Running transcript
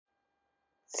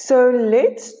So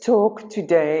let's talk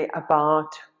today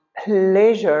about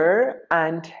pleasure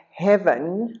and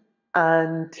heaven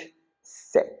and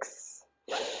sex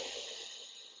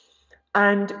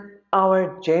and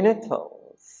our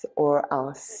genitals or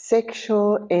our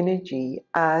sexual energy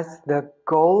as the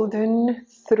golden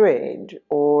thread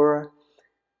or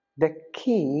the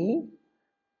key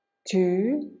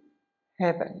to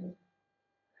heaven,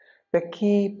 the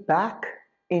key back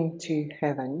into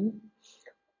heaven,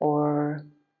 or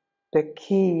the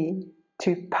key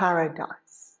to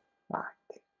paradise, right?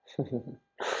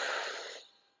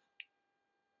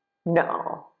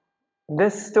 Now, the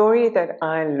story that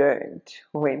I learned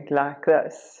went like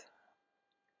this.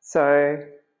 So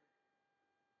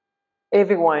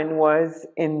everyone was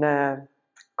in the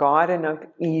Garden of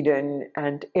Eden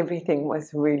and everything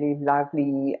was really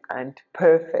lovely and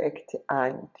perfect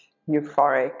and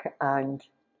euphoric and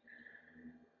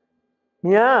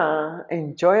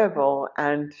enjoyable,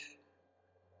 and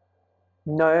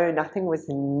no, nothing was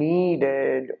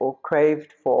needed or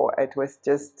craved for. It was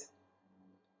just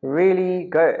really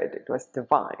good. It was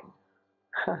divine.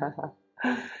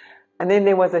 And then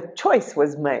there was a choice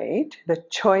was made, the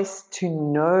choice to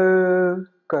know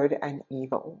good and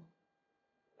evil.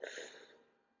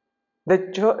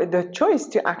 The choice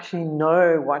to actually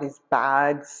know what is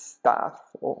bad stuff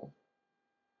or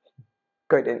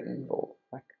good and evil,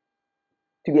 like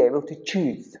to be able to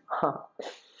choose.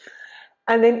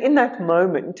 And then in that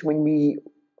moment when we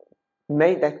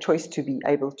made that choice to be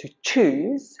able to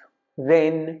choose,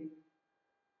 then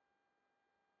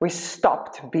we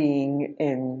stopped being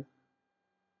in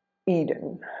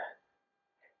Eden,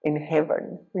 in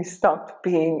heaven. We stopped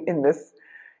being in this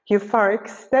euphoric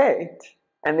state.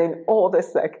 And then all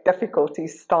this like difficulty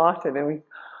started, and we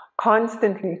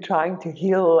constantly trying to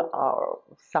heal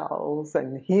ourselves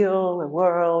and heal the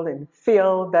world and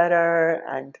feel better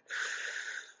and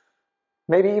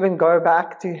maybe even go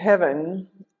back to heaven.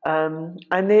 And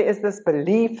there is this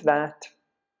belief that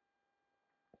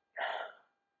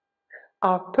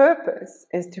our purpose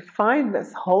is to find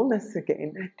this wholeness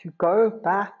again and to go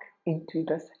back into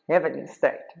this heavenly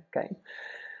state, okay?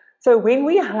 So when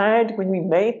we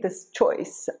made this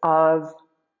choice of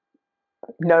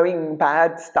knowing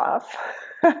bad stuff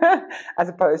as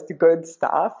opposed to good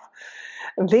stuff,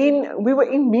 then we were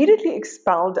immediately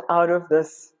expelled out of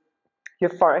this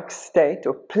euphoric state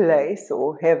or place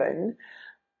or heaven.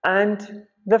 And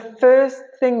the first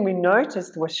thing we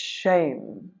noticed was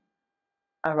shame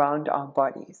around our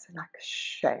bodies, like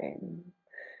shame.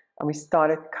 And we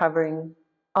started covering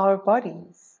our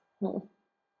bodies.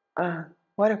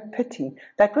 What a pity.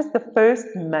 That was the first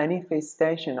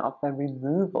manifestation of the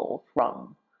removal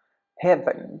from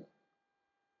heaven.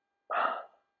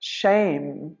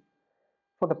 Shame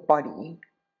for the body.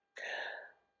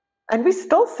 And we're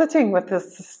still sitting with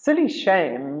this silly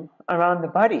shame around the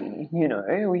body, you know.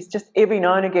 We just every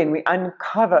now and again we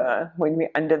uncover when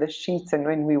we're under the sheets and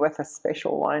when we're with a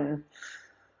special one,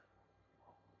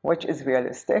 which is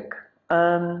realistic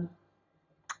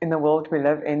in the world we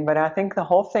live in. But I think the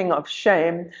whole thing of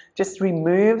shame just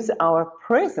removes our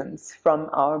presence from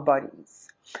our bodies.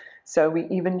 So we're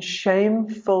even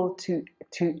shameful to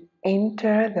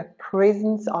enter the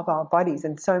presence of our bodies.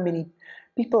 And so many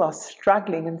people are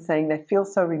struggling and saying they feel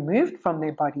so removed from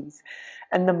their bodies.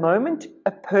 And the moment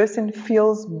a person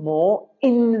feels more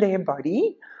in their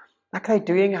body, like they're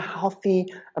doing a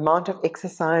healthy amount of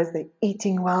exercise, they're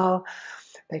eating well,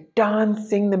 they're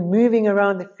dancing, they're moving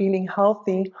around, they're feeling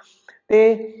healthy,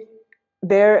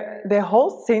 their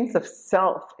whole sense of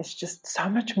self is just so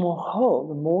much more whole.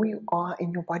 The more you are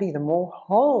in your body, the more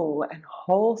whole and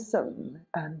wholesome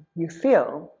you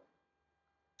feel.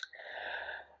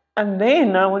 And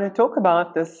then I want to talk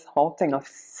about this whole thing of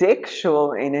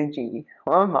sexual energy.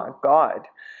 Oh my God.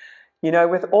 You know,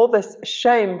 with all this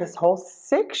shame, this whole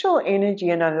sexual energy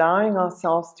and allowing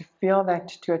ourselves to feel that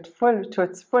to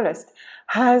its fullest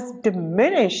has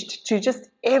diminished to just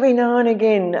every now and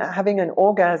again having an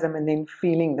orgasm and then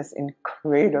feeling this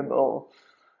incredible,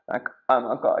 like, oh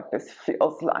my God, this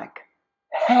feels like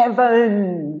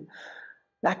heaven.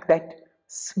 Like that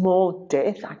small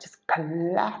death, I just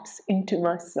collapse into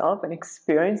myself and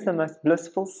experience the most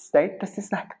blissful state. This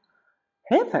is like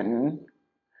heaven.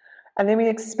 And then we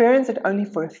experience it only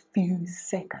for a few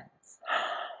seconds.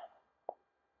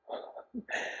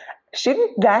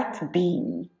 Shouldn't that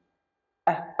be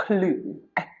a clue,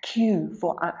 a cue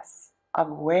for us of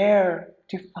where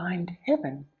to find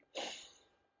heaven?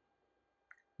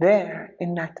 There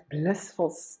in that blissful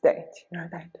state, you know,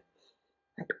 that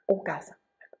orgasm.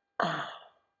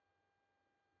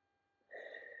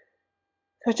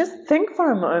 So just think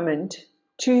for a moment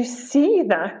to see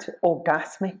that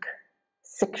orgasmic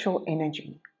sexual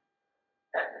energy,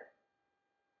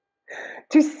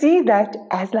 to see that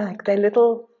as like the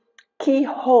little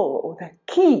keyhole or the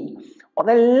key or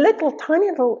the little tiny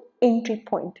little entry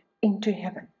point into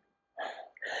heaven.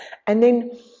 And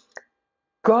then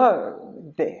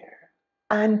go there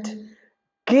and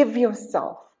give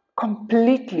yourself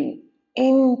completely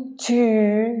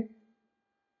into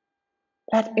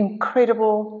that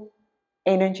incredible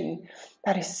energy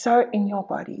that is so in your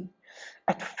body.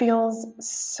 It feels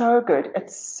so good.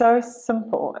 It's so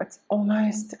simple. It's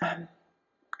almost,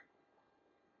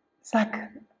 it's like,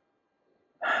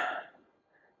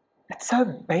 it's so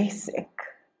basic.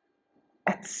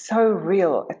 It's so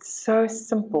real. It's so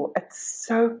simple. It's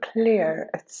so clear.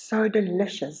 It's so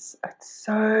delicious. It's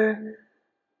so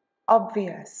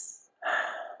obvious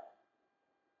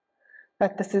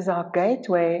that this is our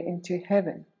gateway into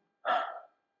heaven.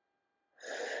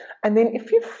 And then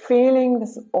if you're feeling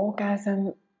this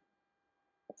orgasm,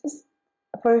 just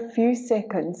for a few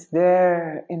seconds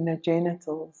there in the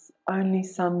genitals, only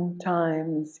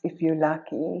sometimes if you're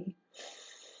lucky,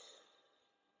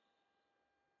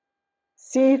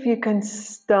 see if you can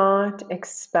start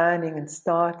expanding and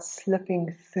start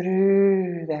slipping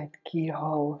through that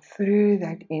keyhole, through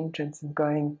that entrance, and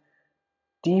going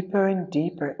deeper and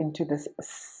deeper into this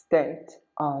state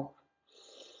of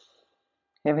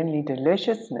heavenly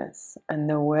deliciousness. And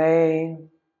the way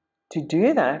to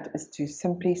do that is to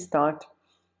simply start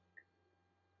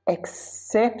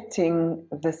accepting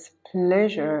this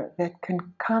pleasure that can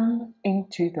come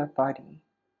into the body.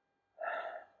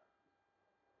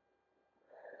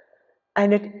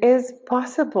 And it is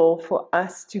possible for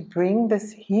us to bring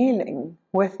this healing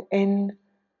within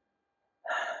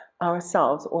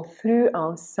ourselves or through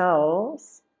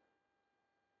ourselves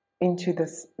into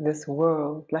this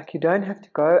world. Like, you don't have to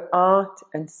go out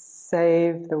and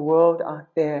save the world out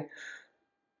there.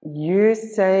 You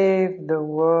save the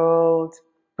world,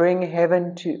 bring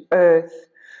heaven to earth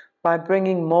by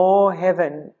bringing more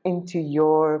heaven into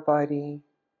your body,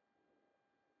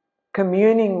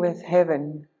 communing with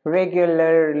heaven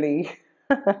regularly.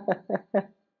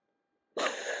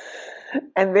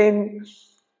 And then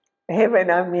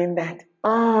heaven, I mean that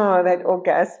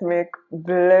orgasmic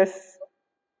bliss.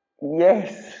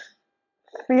 Yes,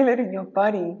 feel it in your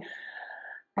body.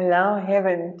 Allow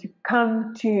heaven to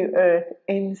come to earth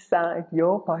inside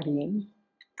your body.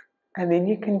 And then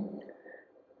you can,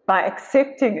 by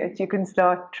accepting it, you can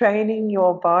start training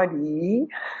your body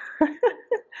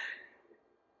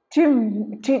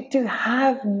to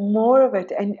have more of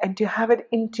it, and to have it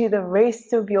into the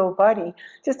rest of your body,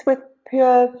 just with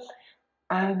pure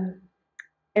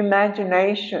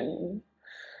imagination.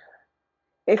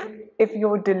 If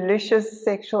your delicious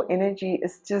sexual energy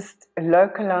is just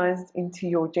localized into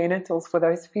your genitals for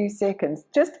those few seconds,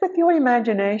 just with your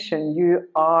imagination, you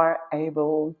are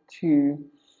able to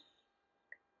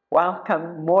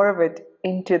welcome more of it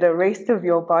into the rest of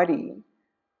your body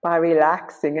by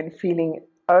relaxing and feeling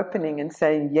opening and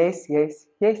saying yes, yes,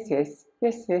 yes, yes,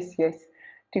 yes, yes, yes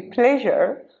to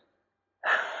pleasure,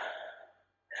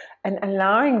 and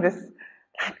allowing this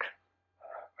like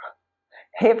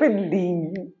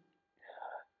heavenly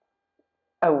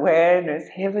awareness,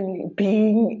 heavenly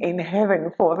being in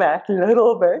heaven for that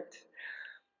little bit,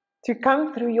 to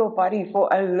come through your body for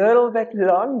a little bit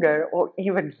longer or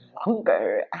even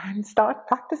longer, and start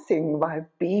practicing by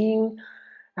being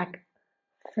like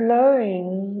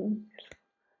flowing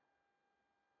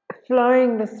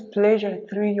this pleasure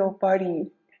through your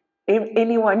body. If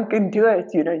anyone can do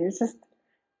it, you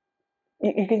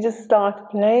can just start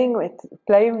playing with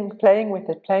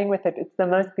it. It's the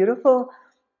most beautiful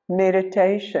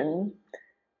meditation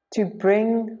to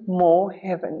bring more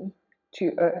heaven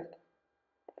to earth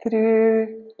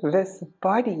through this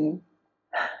body.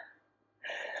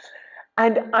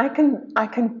 And I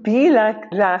can be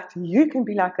like that, you can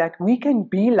be like that, we can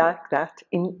be like that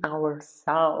in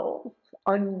ourselves,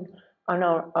 on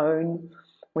our own,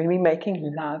 when we're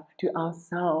making love to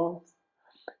ourselves,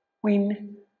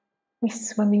 when we're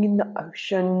swimming in the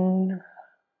ocean,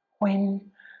 when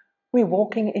we're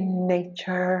walking in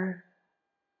nature,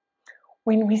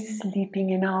 when we're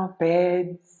sleeping in our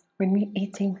beds, when we're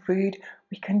eating food.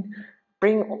 We can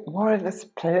bring more of this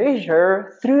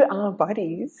pleasure through our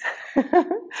bodies.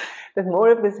 There's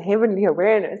more of this heavenly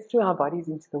awareness through our bodies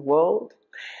into the world.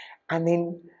 And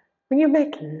then when you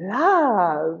make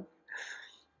love,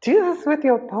 do this with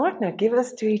your partner, give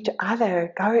this to each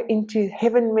other, go into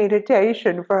heaven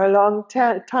meditation for a long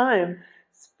time,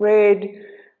 spread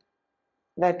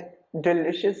that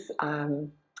delicious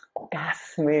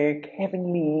orgasmic,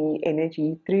 heavenly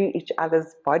energy through each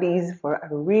other's bodies for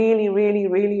a really, really,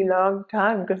 really long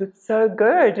time, because it's so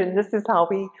good. And this is how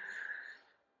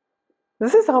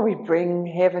we bring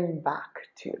heaven back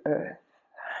to earth.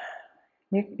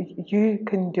 You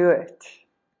can do it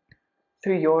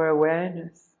through your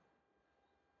awareness.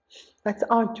 That's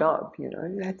our job,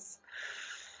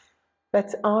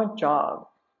 that's our job,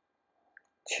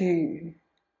 to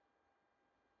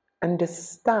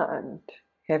understand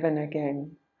heaven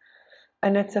again.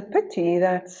 And it's a pity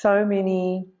that so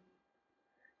many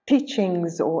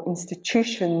teachings or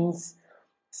institutions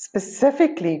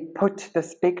specifically put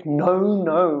this big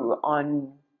no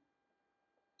on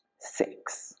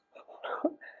sex,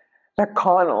 the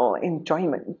carnal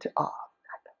enjoyment of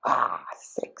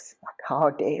sex, like how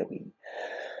dare we.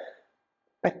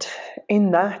 But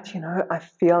in that, I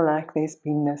feel like there's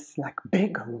been this like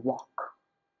big rock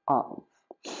of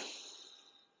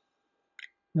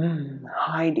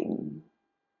hiding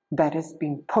that has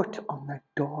been put on the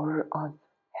door of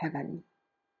heaven.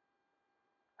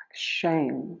 Like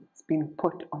shame has been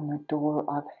put on the door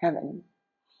of heaven.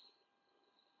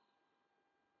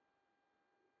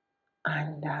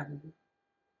 And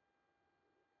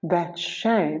that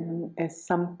shame is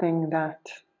something that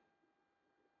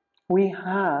we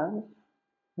have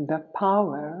the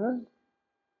power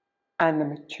and the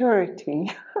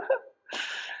maturity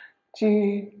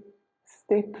to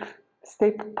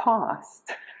step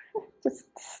past. Just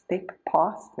step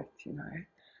past it,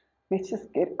 Let's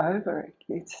just get over it.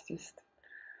 Let's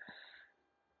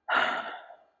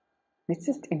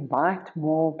just invite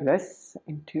more bliss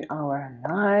into our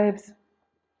lives.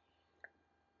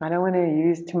 I don't want to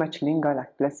use too much lingo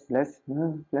like bliss, bliss.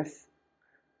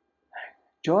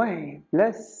 Joy,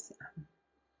 bliss.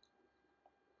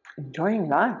 Enjoying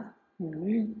life.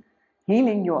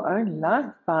 Healing your own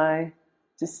life by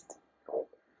just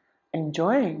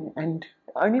enjoying. And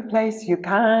the only place you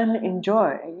can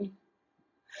enjoy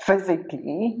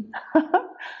physically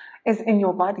is in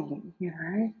your body,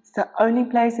 It's the only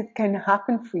place it can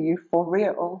happen for you for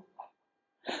real.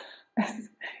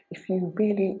 If you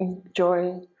really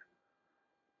enjoy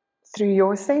through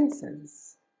your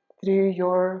senses, through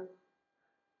your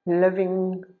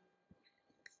living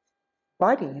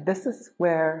body. This is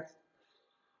where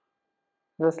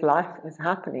this life is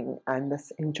happening and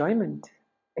this enjoyment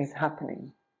is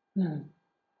happening.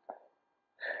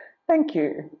 Thank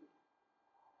you.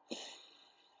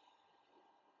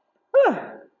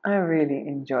 I really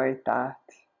enjoyed that.